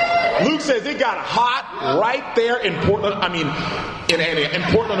 Luke says it got hot right there in Portland. In Antioch, in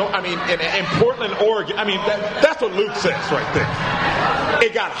Portland, Oregon. That's what Luke says right there.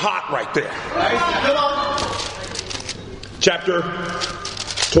 It got hot right there. Chapter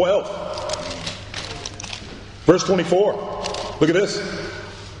 12, verse 24. Look at this.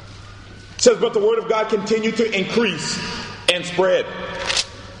 It says, but the word of God continued to increase and spread.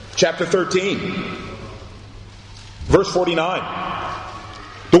 Chapter 13, verse 49.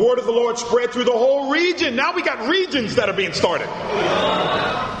 The word of the Lord spread through the whole region. Now we got regions that are being started.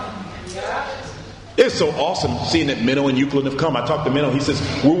 It's so awesome seeing that Minnow and Euclid have come. I talked to Minnow. He says,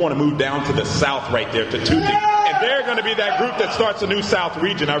 we want to move down to the south right there, to Tucson. And they're going to be that group that starts a new south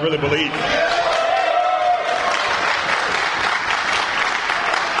region, I really believe.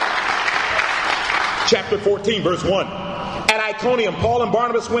 Chapter 14, verse 1. At Iconium, Paul and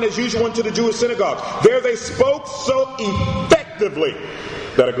Barnabas went as usual into the Jewish synagogue. There they spoke so effectively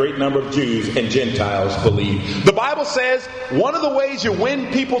that a great number of Jews and Gentiles believed. The Bible says one of the ways you win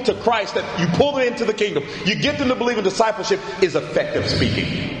people to Christ, that you pull them into the kingdom, you get them to believe in discipleship, is effective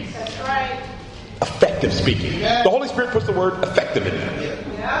speaking. That's right. Effective speaking. Yeah. The Holy Spirit puts the word effective in there.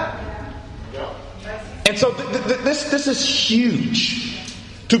 Yeah. And so this is huge,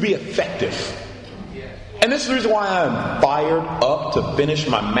 to be effective. And this is the reason why I'm fired up to finish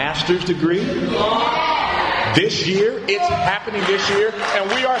my master's degree. This year, it's happening this year, and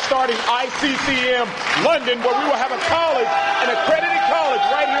we are starting ICCM London, where we will have a college, an accredited college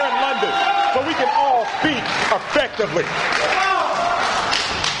right here in London, so we can all speak effectively.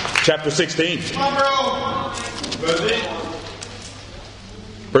 Chapter 16.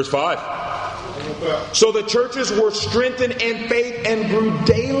 Verse 5. So the churches were strengthened in faith and grew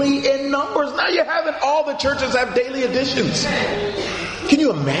daily in numbers. Now you're having all the churches have daily additions. Can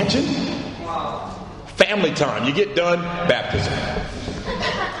you imagine? Family time, you get done, baptism.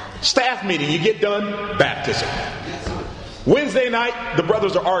 Staff meeting, you get done, baptism. Wednesday night, the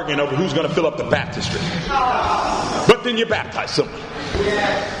brothers are arguing over who's going to fill up the baptistry. But then you baptize someone.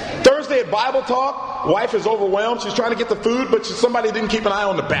 Thursday at Bible talk, wife is overwhelmed. She's trying to get the food, but somebody didn't keep an eye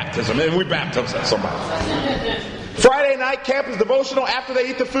on the baptism, and we baptize somebody. Friday night, campus devotional, after they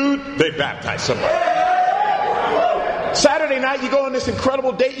eat the food, they baptize somebody. Saturday night, you go on this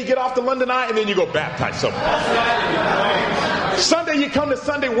incredible date, you get off the London Eye, and then you go baptize someone. Sunday, you come to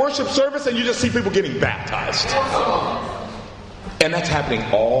Sunday worship service, and you just see people getting baptized. And that's happening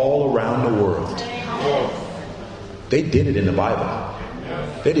all around the world. They did it in the Bible.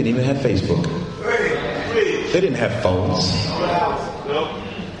 They didn't even have Facebook. They didn't have phones.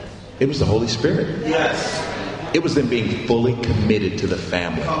 It was the Holy Spirit. It was them being fully committed to the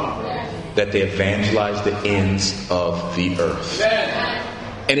family that they evangelized the ends of the earth.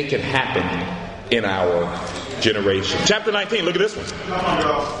 And it can happen in our generation. Chapter 19, look at this one.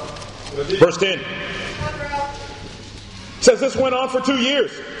 Verse 10. Says this went on for 2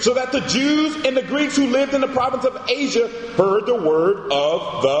 years, so that the Jews and the Greeks who lived in the province of Asia heard the word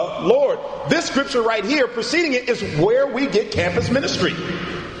of the Lord. This scripture right here, preceding it, is where we get campus ministry.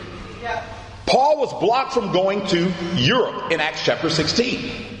 Paul was blocked from going to Europe in Acts chapter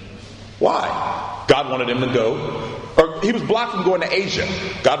 16. Why? God wanted him to go, or he was blocked from going to Asia.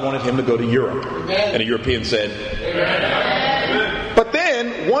 God wanted him to go to Europe. And the European said, Amen. But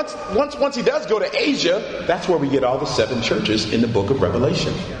then, once he does go to Asia, that's where we get all the 7 churches in the book of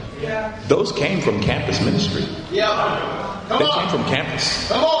Revelation. Those came from campus ministry. They came from campus.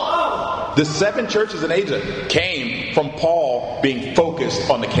 The 7 churches in Asia came from Paul being focused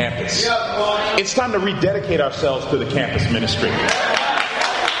on the campus. It's time to rededicate ourselves to the campus ministry.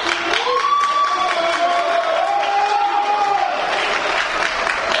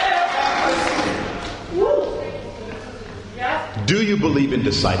 Do you believe in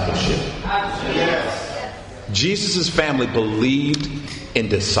discipleship? Yes. Jesus' family believed in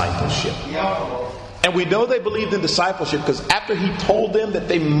discipleship. And we know they believed in discipleship because after he told them that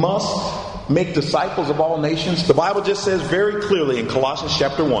they must make disciples of all nations, the Bible just says very clearly in Colossians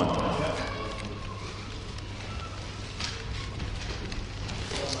chapter 1.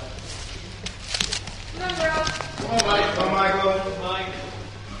 Come Michael.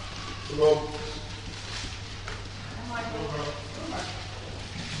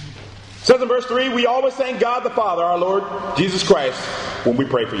 Says in verse 3, we always thank God the Father, our Lord Jesus Christ, when we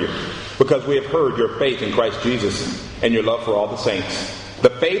pray for you, because we have heard your faith in Christ Jesus and your love for all the saints.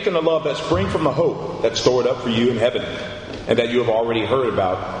 The faith and the love that spring from the hope that's stored up for you in heaven, and that you have already heard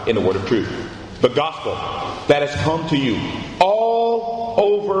about in the word of truth. The gospel that has come to you all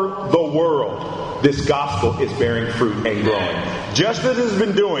over the world. This gospel is bearing fruit and growing. Just as it has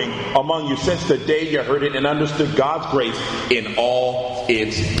been doing among you since the day you heard it and understood God's grace in all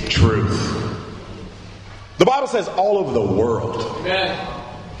its truth. The Bible says all over the world. Amen.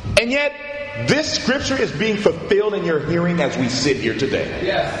 And yet, this scripture is being fulfilled in your hearing as we sit here today.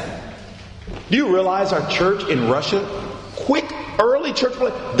 Yes. Do you realize our church in Russia, early church,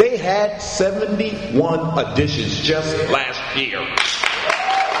 they had 71 additions just last year.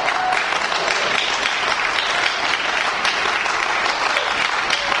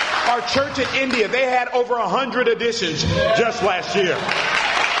 Our church in India, they had over 100 additions just last year.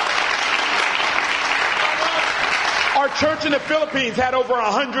 Our church in the Philippines had over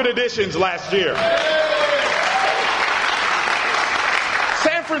 100 additions last year.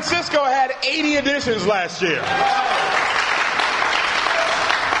 San Francisco had 80 additions last year.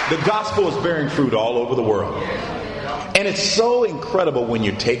 The gospel is bearing fruit all over the world. And it's so incredible when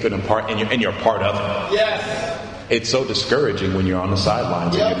you take it apart and you're part of it. Yes. It's so discouraging when you're on the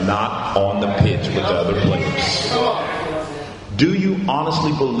sidelines and you're not on the pitch with the other players. Do you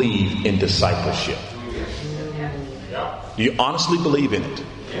honestly believe in discipleship? Do you honestly believe in it?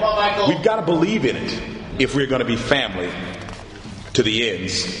 We've got to believe in it if we're going to be family to the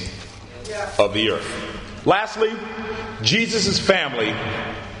ends of the earth. Lastly, Jesus' family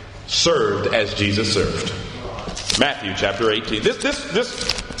served as Jesus served. Matthew chapter 18. This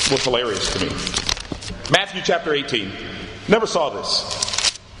was hilarious to me. Matthew chapter 18. Never saw this.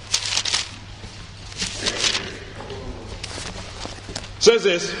 Says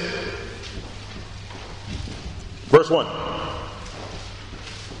this. Verse 1.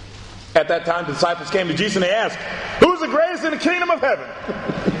 At that time, the disciples came to Jesus and they asked, who's the greatest in the kingdom of heaven?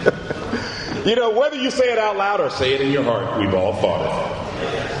 You know, whether you say it out loud or say it in your heart, we've all thought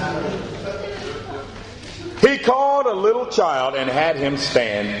it. He called a little child and had him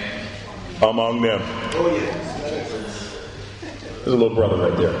stand among them. There's a little brother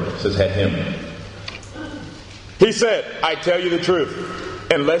right there. It says had him. He said, I tell you the truth.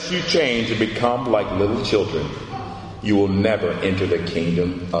 Unless you change and become like little children, you will never enter the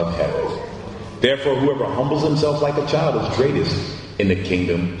kingdom of heaven. Therefore, whoever humbles himself like a child is greatest in the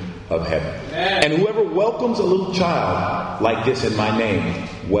kingdom of heaven. And whoever welcomes a little child like this in my name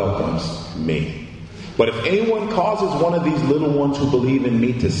welcomes me. But if anyone causes one of these little ones who believe in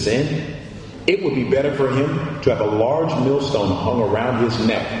me to sin, it would be better for him to have a large millstone hung around his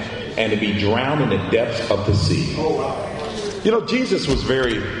neck and to be drowned in the depths of the sea. You know, Jesus was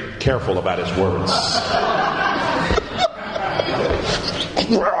very careful about his words.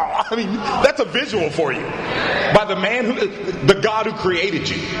 I mean, that's a visual for you. By the man the God who created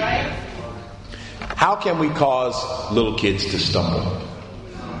you. How can we cause little kids to stumble?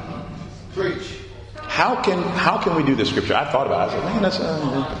 Preach. How can we do this scripture? I thought about it. I was like,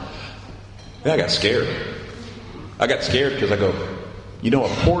 man, then I got scared. I got scared because I go, you know, a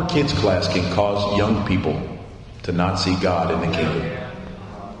poor kids class can cause young people to not see God in the kingdom.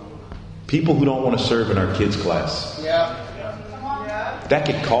 People who don't want to serve in our kids class. Yeah. That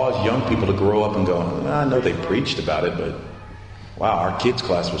could cause young people to grow up and go, I know they preached about it, but wow, our kids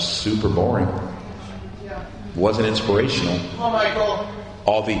class was super boring. Wasn't inspirational. Oh, Michael.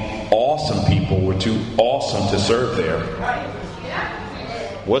 All the awesome people were too awesome to serve there.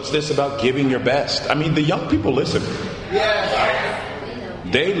 What's this about giving your best? I mean, the young people listen.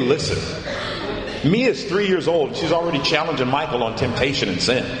 Yes. They listen. Mia's 3 years old. She's already challenging Michael on temptation and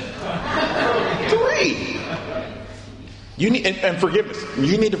sin. 3. You need and forgiveness.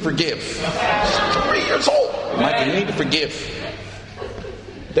 You need to forgive. 3 years old. Michael, you need to forgive.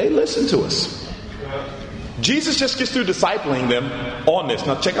 They listen to us. Jesus just gets through discipling them on this.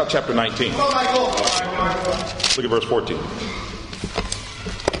 Now check out chapter 19. Go, Michael. Look at verse 14.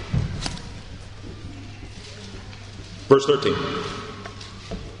 Verse 13.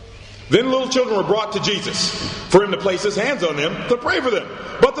 Then little children were brought to Jesus for him to place his hands on them to pray for them.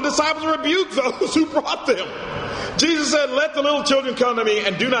 But the disciples rebuked those who brought them. Jesus said, let the little children come to me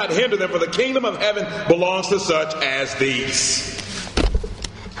and do not hinder them, for the kingdom of heaven belongs to such as these.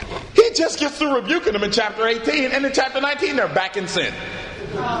 He just gets through rebuking them in chapter 18, and in chapter 19 they're back in sin.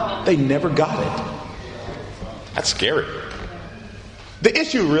 They never got it. That's scary. The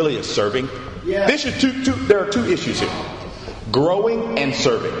issue really is serving. Yeah. There are two issues here. Growing and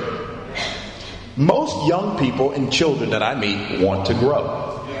serving. Most young people and children that I meet want to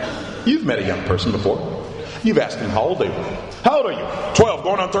grow. You've met a young person before. You've asked them how old they were. How old are you? 12,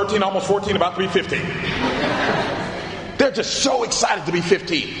 going on 13, almost 14, about to be 15. They're just so excited to be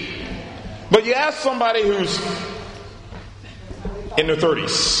 15. But you ask somebody who's in their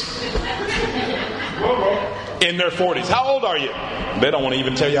 30s, in their 40s, how old are you? They don't want to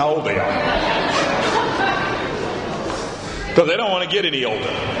even tell you how old they are. Because they don't want to get any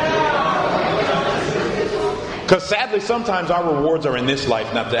older. Because sadly, sometimes our rewards are in this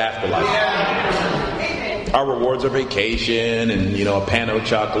life, not the afterlife. Our rewards are vacation and, you know, a pan of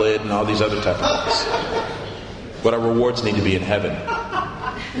chocolate and all these other type of things. But our rewards need to be in heaven.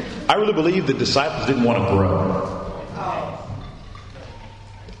 I really believe the disciples didn't want to grow.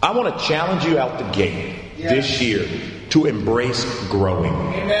 I want to challenge you out the gate this year to embrace growing.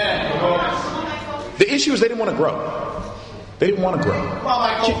 Amen. The issue is they didn't want to grow. They didn't want to grow.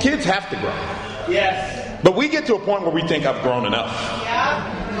 Kids have to grow. Yes. But we get to a point where we think I've grown enough.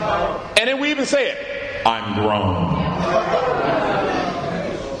 And then we even say it. I'm grown.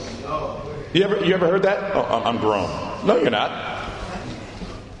 You ever heard that? Oh, I'm grown. No, you're not.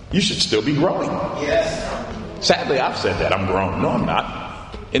 You should still be growing. Yes. Sadly, I've said that. I'm grown. No, I'm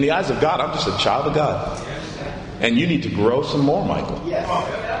not. In the eyes of God, I'm just a child of God. And you need to grow some more, Michael. Yes.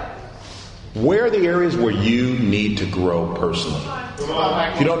 Where are the areas where you need to grow personally?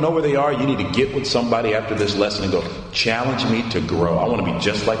 If you don't know where they are, you need to get with somebody after this lesson and go, challenge me to grow. I want to be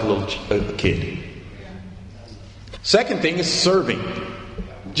just like a kid. Second thing is serving.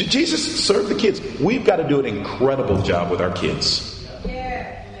 Jesus served the kids. We've got to do an incredible job with our kids.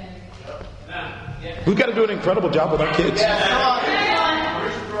 We've got to do an incredible job with our kids.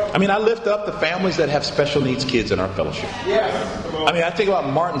 I mean, I lift up the families that have special needs kids in our fellowship. I mean, I think about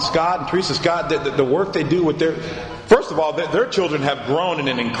Martin Scott and Teresa Scott, the work they do with their... First of all, their children have grown in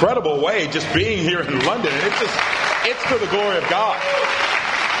an incredible way just being here in London. And it's for the glory of God.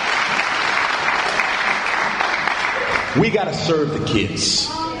 We got to serve the kids.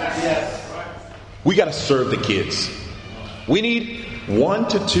 We got to serve the kids. We need 1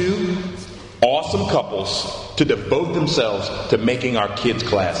 to 2 awesome couples to devote themselves to making our kids'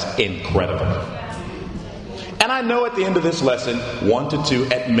 class incredible. And I know at the end of this lesson, 1 to 2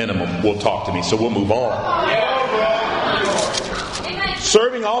 at minimum will talk to me, so we'll move on.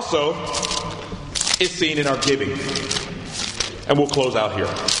 Serving also is seen in our giving. And we'll close out here.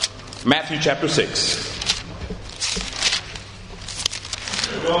 Matthew chapter 6.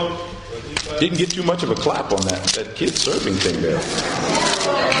 Didn't get too much of a clap on that kid serving thing there. I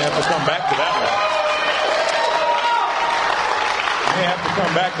have to come back to that one. I have to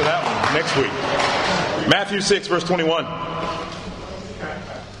come back to that one next week. Matthew 6, verse 21.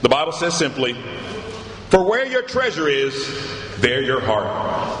 The Bible says simply, for where your treasure is, there your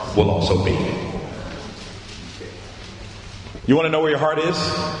heart will also be. You want to know where your heart is?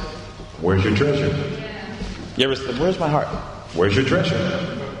 Where's your treasure? You ever say, where's my heart? Where's your treasure?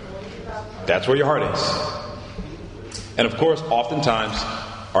 That's where your heart is. And of course, oftentimes,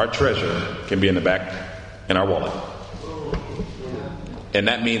 our treasure can be in the back in our wallet. And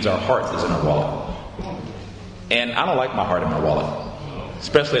that means our heart is in our wallet. And I don't like my heart in my wallet.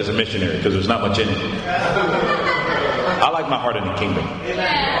 Especially as a missionary, because there's not much in it. I like my heart in the kingdom.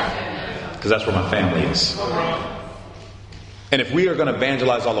 Because that's where my family is. And if we are going to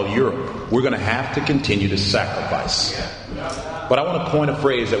evangelize all of Europe, we're going to have to continue to sacrifice. But I want to coin a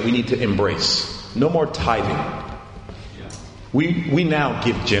phrase that we need to embrace. No more tithing. We now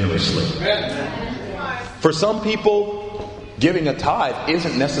give generously. For some people, giving a tithe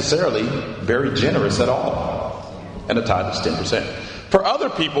isn't necessarily very generous at all. And a tithe is 10%. For other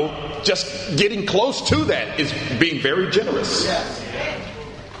people, just getting close to that is being very generous.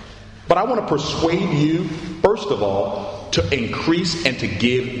 But I want to persuade you, first of all, to increase and to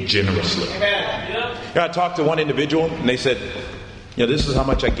give generously. I talked to one individual and they said, this is how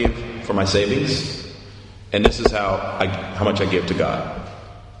much I give for my savings, and this is how much I give to God.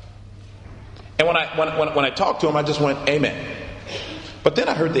 And when I talked to him, I just went, amen. But then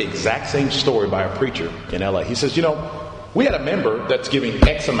I heard the exact same story by a preacher in LA. He says, we had a member that's giving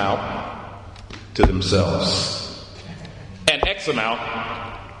X amount to themselves and X amount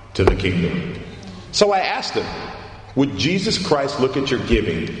to the kingdom. So I asked him, would Jesus Christ look at your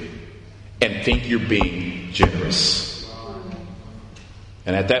giving and think you're being generous?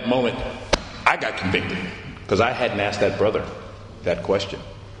 And at that moment, I got convicted because I hadn't asked that brother that question.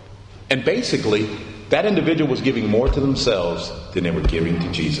 And basically, that individual was giving more to themselves than they were giving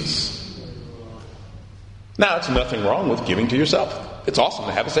to Jesus. Now, it's nothing wrong with giving to yourself. It's awesome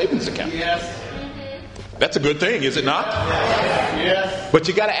to have a savings account. Yes. That's a good thing, is it not? Yes. But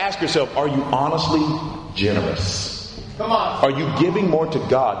you got to ask yourself, are you honestly generous? Come on. Are you giving more to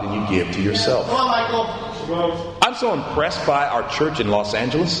God than you give to yourself? Come on, Michael. I'm so impressed by our church in Los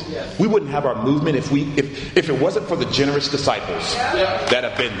Angeles. Yes. We wouldn't have our movement if it wasn't for the generous disciples that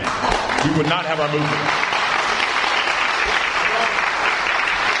have been there. We would not have our movement.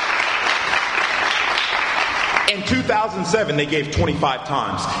 In 2007, they gave 25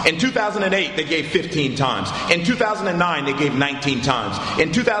 times. In 2008, they gave 15 times. In 2009, they gave 19 times.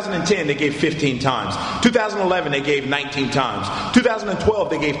 In 2010, they gave 15 times. 2011, they gave 19 times. 2012,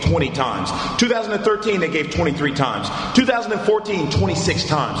 they gave 20 times. 2013, they gave 23 times. 2014, 26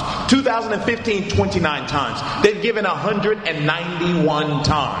 times. 2015, 29 times. They've given 191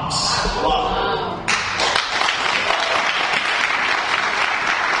 times. Wow.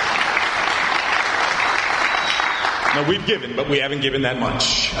 Now, we've given, but we haven't given that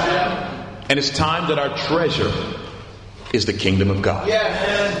much. And it's time that our treasure is the kingdom of God.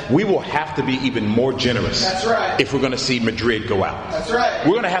 We will have to be even more generous. That's right. If we're going to see Madrid go out. That's right.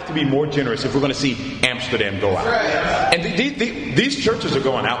 We're going to have to be more generous if we're going to see Amsterdam go out. That's right. And these churches are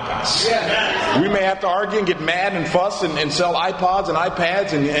going out, guys. We may have to argue and get mad and fuss and sell iPods and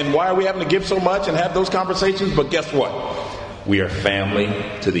iPads and why are we having to give so much and have those conversations, but guess what? We are family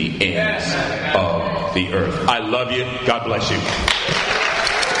to the ends of the earth. I love you. God bless you.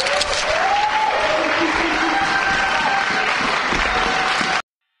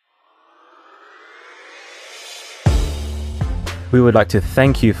 We would like to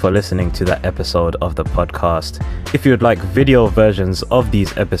thank you for listening to that episode of the podcast. If you would like video versions of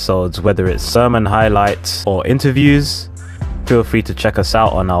these episodes, whether it's sermon highlights or interviews, feel free to check us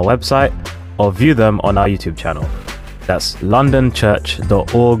out on our website or view them on our YouTube channel. That's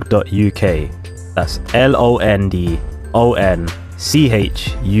londonchurch.org.uk. That's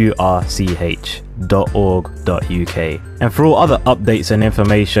LONDONCHURCH.org.uk. And for all other updates and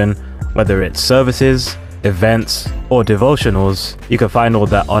information, whether it's services, events, or devotionals, you can find all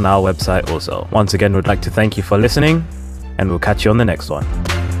that on our website also. Once again, we'd like to thank you for listening, and we'll catch you on the next one.